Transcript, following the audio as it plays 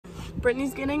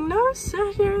Britney's getting no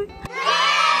surgery.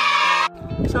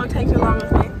 So I'll take her along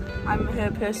with me. I'm her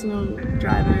personal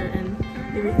driver and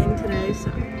everything today,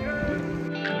 so.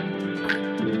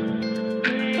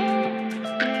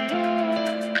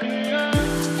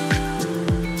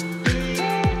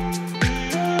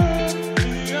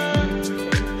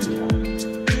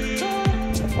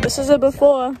 This is a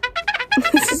before.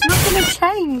 This is not gonna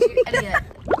change, you idiot.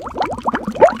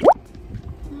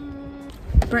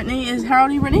 Britney is, how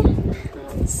old are you, Britney?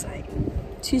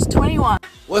 She's 21.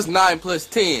 What's 9 plus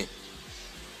 10?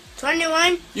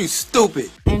 21. You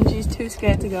stupid. And she's too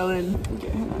scared to go in and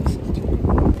get her nose surgery.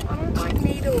 I don't like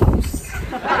needles.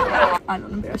 I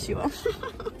don't embarrass you all.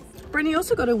 Britney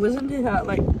also got her wisdom teeth out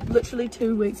like literally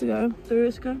 2 weeks ago. 3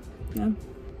 weeks ago? Yeah.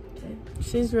 Okay.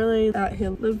 She's really out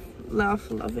here, laugh,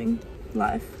 loving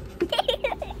life.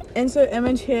 Insert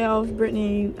image here of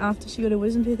Britney after she got her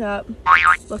wisdom teeth out,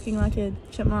 looking like a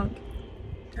chipmunk.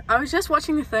 I was just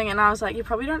watching the thing and I was like, you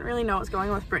probably don't really know what's going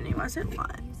on with Britney. Why is it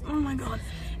fine? Oh my god.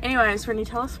 Anyways, Britney,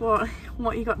 tell us what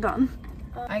you got done.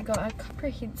 I got a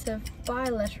comprehensive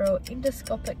bilateral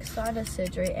endoscopic sinus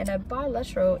surgery and a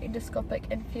bilateral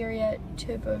endoscopic inferior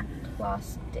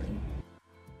turboplasty.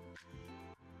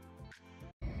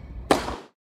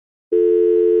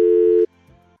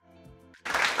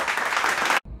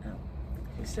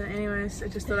 So anyways, I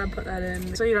just thought I'd put that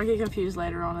in so you don't get confused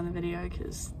later on in the video,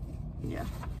 because yeah.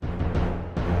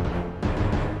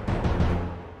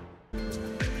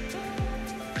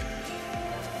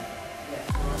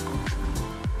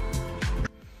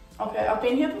 Okay, I've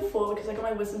been here before because I got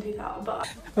my wisdom teeth out, but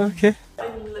Okay. I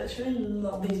literally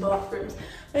love these bathrooms.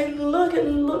 Like, look, it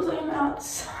looks like I'm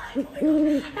outside. Oh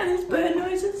my god. And there's bird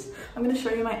noises. I'm gonna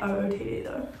show you my OOTD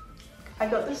though. I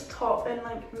got this top and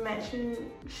like matching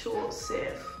short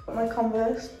set. Got my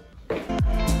Converse. It's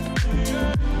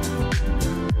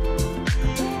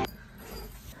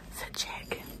a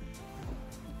chick.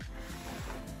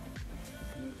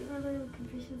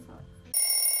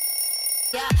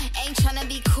 Yeah, ain't tryna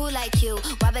be cool like you.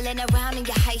 Wobbling around in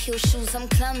your high heel shoes. I'm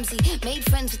clumsy. Made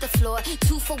friends with the floor.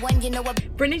 2 for 1, you know what?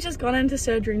 Brittany's just gone into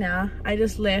surgery now. I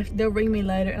just left. They'll ring me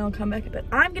later and I'll come back. But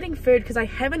I'm getting food because I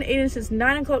haven't eaten since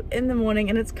 9 o'clock in the morning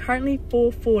and it's currently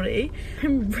 4:40.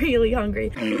 I'm really hungry.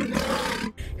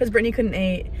 Because Brittany couldn't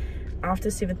eat after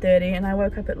 7:30 and I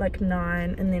woke up at like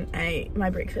 9 and then ate my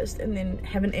breakfast and then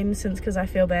haven't eaten since because I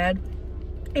feel bad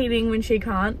eating when she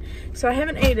can't. So I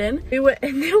haven't eaten. We were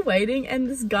in there waiting and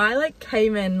this guy like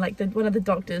came in, like one of the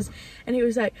doctors, and he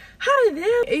was like, hi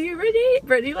there, are you ready?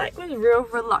 Brittany like was real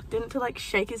reluctant to like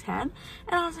shake his hand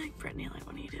and I was like, Brittany, like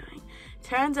what are you doing?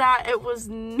 Turns out it was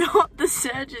not the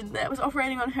surgeon that was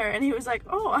operating on her and he was like,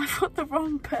 oh, I got the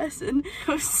wrong person. It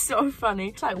was so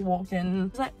funny. Just like walked in, I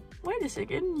was like, wait a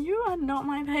second, you are not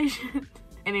my patient.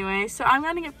 Anyway, so I'm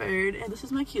gonna get food and this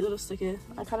is my cute little sticker.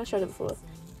 I kind of showed it before.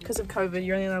 Because of COVID,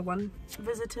 you're only allowed one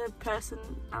visitor person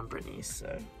on Britney's,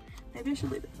 so maybe I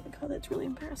should leave it in the car. That's really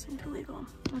embarrassing to leave on.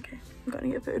 Okay, I'm going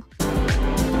to get food.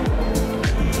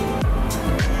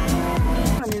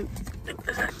 I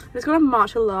just got a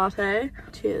matcha latte.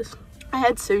 Cheers. I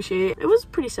had sushi. It was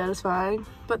pretty satisfying,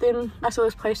 but then I saw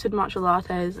this place with matcha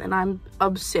lattes and I'm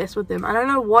obsessed with them. I don't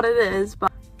know what it is,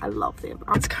 but I love them.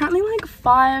 It's currently like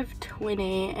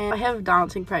 5:20 and I have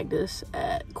dancing practice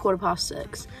at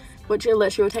 6:15. Which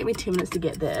literally will take me 10 minutes to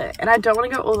get there. And I don't want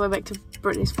to go all the way back to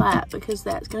Britney's flat because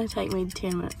that's going to take me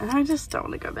 10 minutes. And I just don't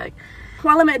want to go back.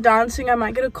 While I'm at dancing, I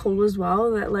might get a call as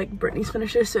well that like Britney's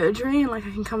finished her surgery and like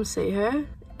I can come see her.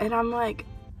 And I'm like,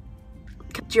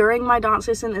 during my dance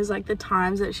lesson is like the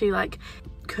times that she like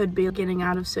could be getting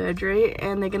out of surgery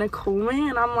and they're going to call me.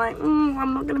 And I'm like,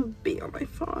 I'm not going to be on my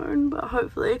phone, but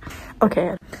hopefully.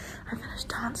 Okay, I finished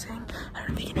dancing. I don't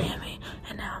know if you can hear me.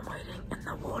 And now I'm waiting in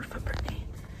the ward for Britney.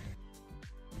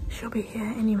 She'll be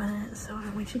here any minute, so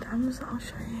when she comes, I'll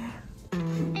show you.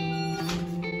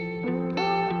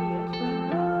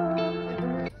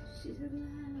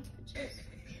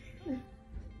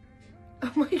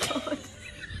 Oh my god.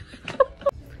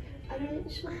 I don't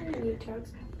show any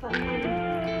drugs, but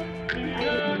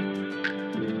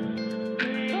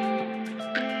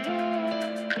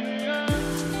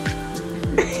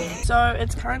So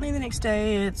it's currently the next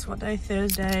day, it's what day,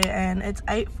 Thursday, and it's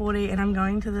 8:40 and I'm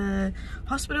going to the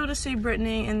hospital to see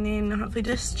Britney and then hopefully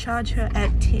discharge her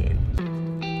at 10.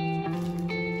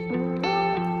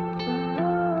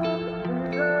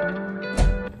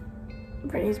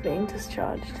 Britney's being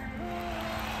discharged.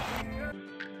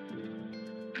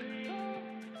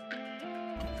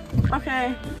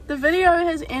 Okay, the video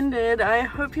has ended. I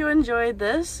hope you enjoyed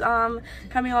this,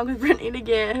 coming along with Britney to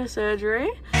get her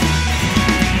surgery.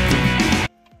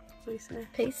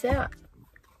 Peace out.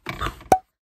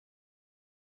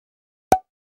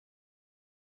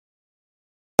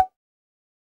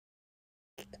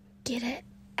 get it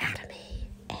out of me.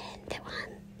 And that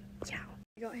one, yeah.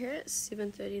 I got here at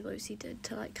 7:30, Lucy did,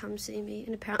 to like come see me,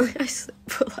 and apparently I slept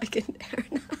for like an hour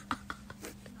and a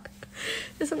half.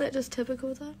 Isn't that just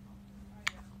typical though?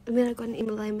 And then I got an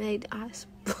Emily made ice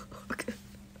block.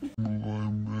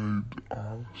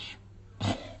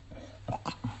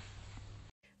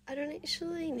 I don't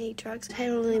actually need drugs. I had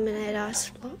a lemonade ice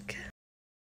block.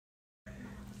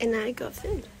 And I got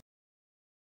food.